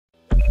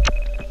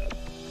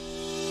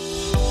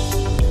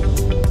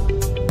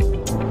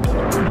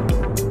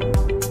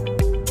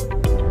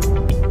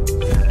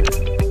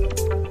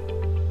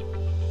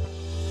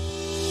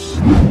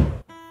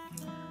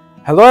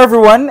Hello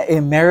everyone, a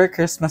Merry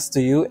Christmas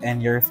to you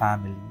and your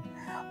family.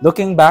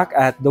 Looking back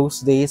at those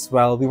days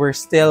while we were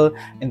still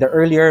in the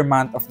earlier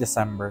month of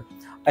December,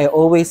 I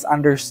always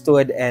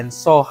understood and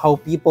saw how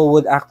people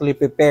would actually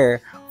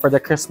prepare for the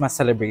Christmas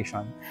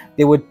celebration.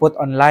 They would put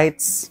on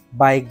lights,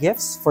 buy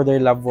gifts for their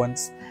loved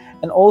ones,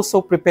 and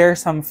also prepare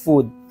some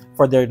food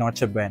for their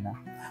Noche Buena.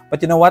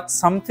 But you know what?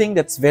 Something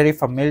that's very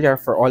familiar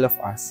for all of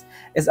us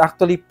is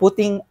actually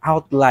putting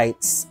out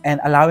lights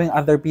and allowing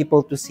other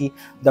people to see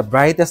the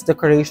brightest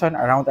decoration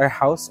around our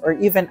house or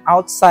even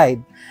outside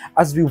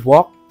as we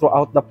walk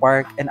throughout the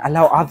park and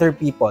allow other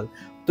people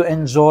to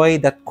enjoy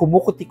that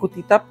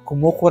kumukuti-kutitap,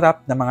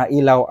 kumukurap na mga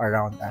ilaw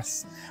around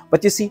us.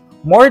 But you see,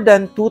 more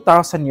than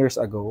 2,000 years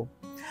ago,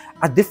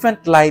 a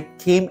different light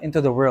came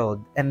into the world,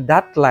 and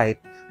that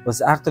light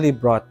was actually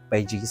brought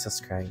by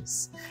Jesus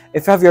Christ.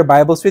 If you have your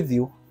Bibles with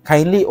you,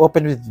 kindly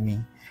open with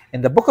me in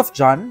the book of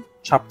John,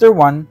 chapter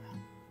 1,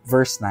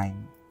 verse 9.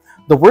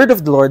 The word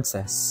of the Lord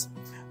says,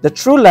 "The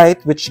true light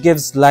which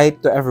gives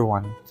light to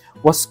everyone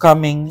was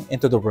coming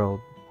into the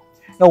world."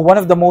 Now, one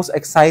of the most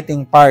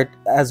exciting part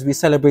as we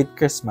celebrate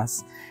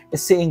Christmas is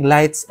seeing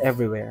lights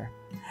everywhere.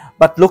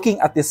 But looking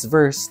at this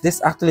verse,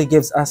 this actually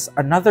gives us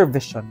another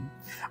vision,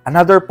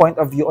 another point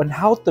of view on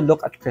how to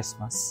look at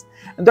Christmas.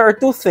 And there are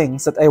two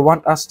things that I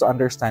want us to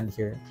understand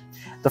here.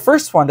 The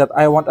first one that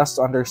I want us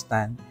to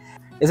understand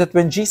is that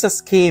when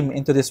Jesus came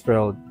into this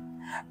world,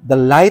 the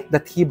light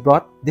that He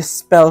brought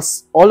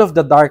dispels all of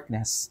the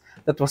darkness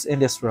that was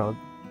in this world.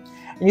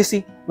 And you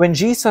see, when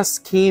Jesus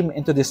came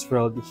into this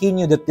world, He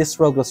knew that this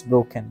world was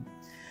broken.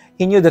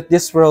 He knew that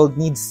this world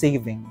needs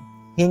saving.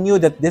 He knew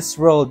that this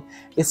world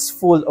is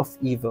full of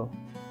evil.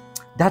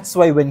 That's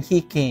why when He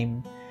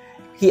came,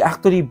 He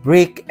actually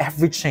broke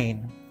every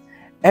chain,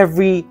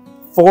 every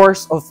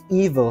force of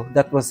evil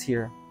that was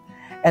here.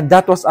 And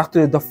that was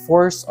actually the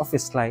force of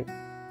His light.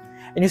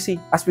 And you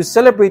see, as we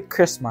celebrate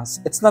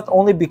Christmas, it's not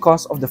only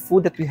because of the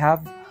food that we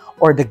have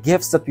or the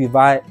gifts that we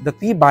buy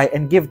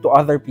and give to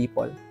other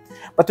people.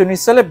 But when we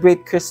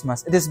celebrate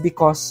Christmas, it is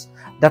because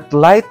that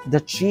light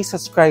that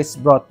Jesus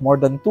Christ brought more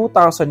than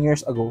 2,000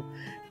 years ago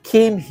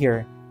came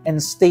here and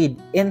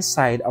stayed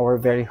inside our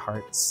very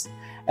hearts.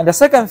 And the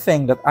second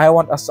thing that I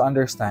want us to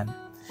understand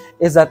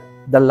is that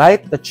the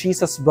light that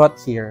Jesus brought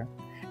here,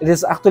 it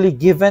is actually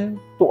given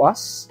to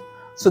us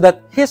so that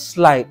His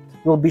light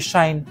will be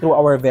shined through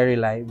our very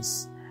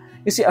lives.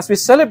 You see, as we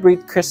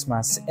celebrate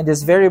Christmas in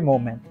this very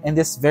moment, in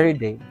this very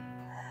day,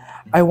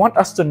 I want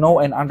us to know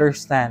and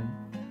understand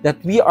that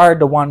we are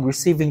the one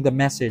receiving the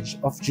message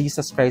of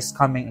Jesus Christ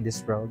coming in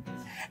this world.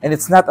 And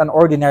it's not an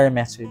ordinary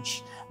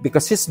message,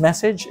 because His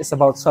message is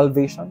about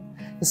salvation.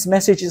 His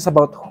message is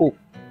about hope.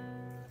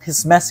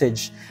 His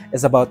message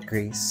is about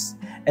grace.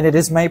 And it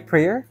is my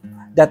prayer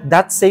that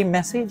that same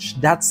message,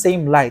 that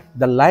same light,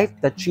 the light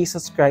that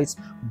Jesus Christ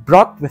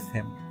brought with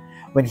Him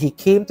when He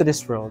came to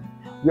this world,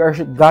 we are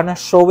gonna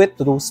show it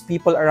to those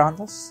people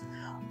around us,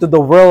 to the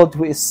world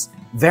who is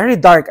very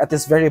dark at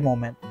this very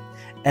moment,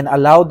 and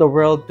allow the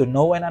world to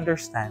know and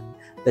understand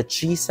that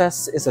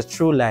Jesus is a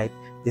true light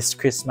this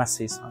Christmas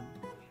season.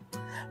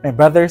 My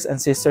brothers and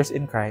sisters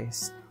in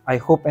Christ, I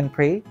hope and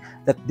pray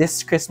that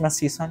this Christmas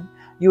season,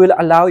 you will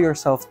allow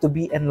yourself to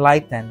be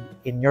enlightened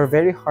in your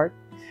very heart,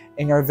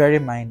 in your very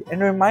mind,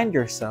 and remind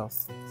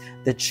yourself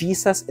that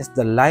Jesus is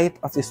the light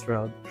of this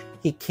world.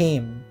 He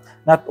came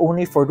not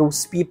only for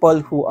those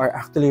people who are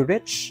actually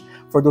rich,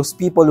 for those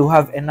people who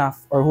have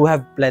enough or who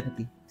have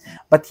plenty,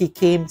 but He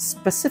came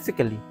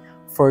specifically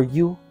for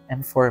you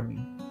and for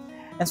me.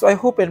 And so I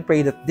hope and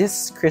pray that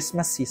this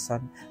Christmas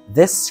season,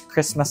 this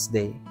Christmas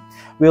day,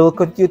 we will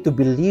continue to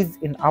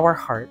believe in our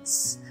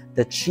hearts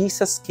that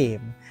Jesus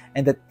came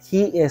and that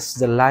He is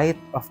the light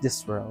of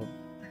this world.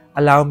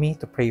 Allow me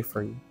to pray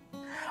for you.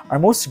 Our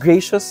most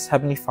gracious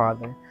Heavenly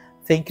Father,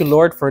 thank you,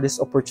 Lord, for this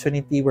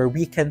opportunity where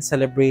we can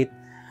celebrate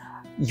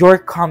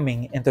Your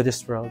coming into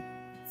this world.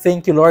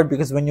 Thank you, Lord,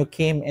 because when You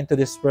came into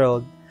this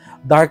world,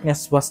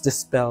 darkness was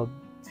dispelled.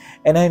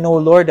 And I know,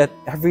 Lord, that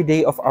every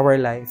day of our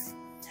life,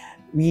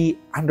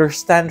 we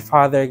understand,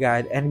 Father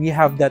God, and we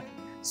have that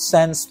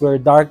sense where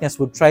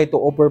darkness would try to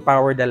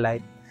overpower the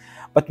light.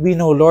 But we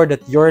know, Lord,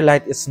 that Your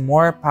light is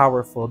more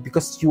powerful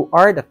because You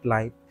are that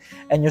light,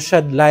 and You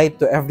shed light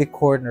to every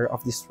corner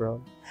of this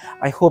world.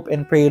 I hope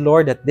and pray,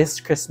 Lord, that this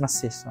Christmas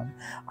season,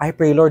 I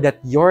pray, Lord, that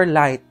Your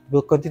light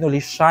will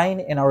continually shine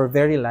in our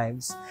very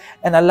lives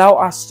and allow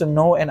us to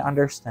know and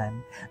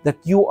understand that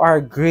You are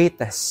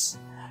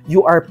greatest,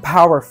 You are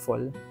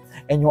powerful,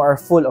 and You are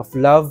full of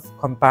love,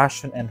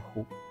 compassion, and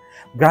hope.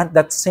 Grant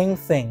that same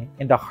thing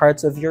in the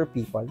hearts of Your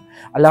people.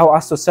 Allow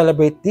us to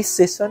celebrate this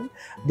season,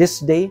 this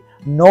day,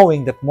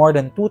 knowing that more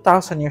than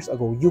 2,000 years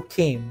ago, You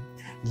came,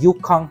 You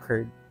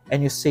conquered,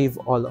 and You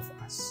saved all of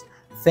us.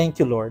 Thank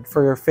you, Lord,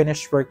 for Your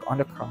finished work on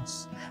the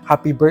cross.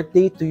 Happy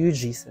birthday to you,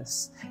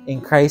 Jesus.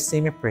 In Christ's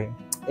name we pray.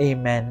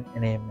 Amen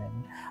and amen.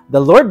 The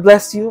Lord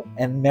bless you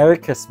and Merry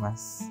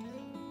Christmas.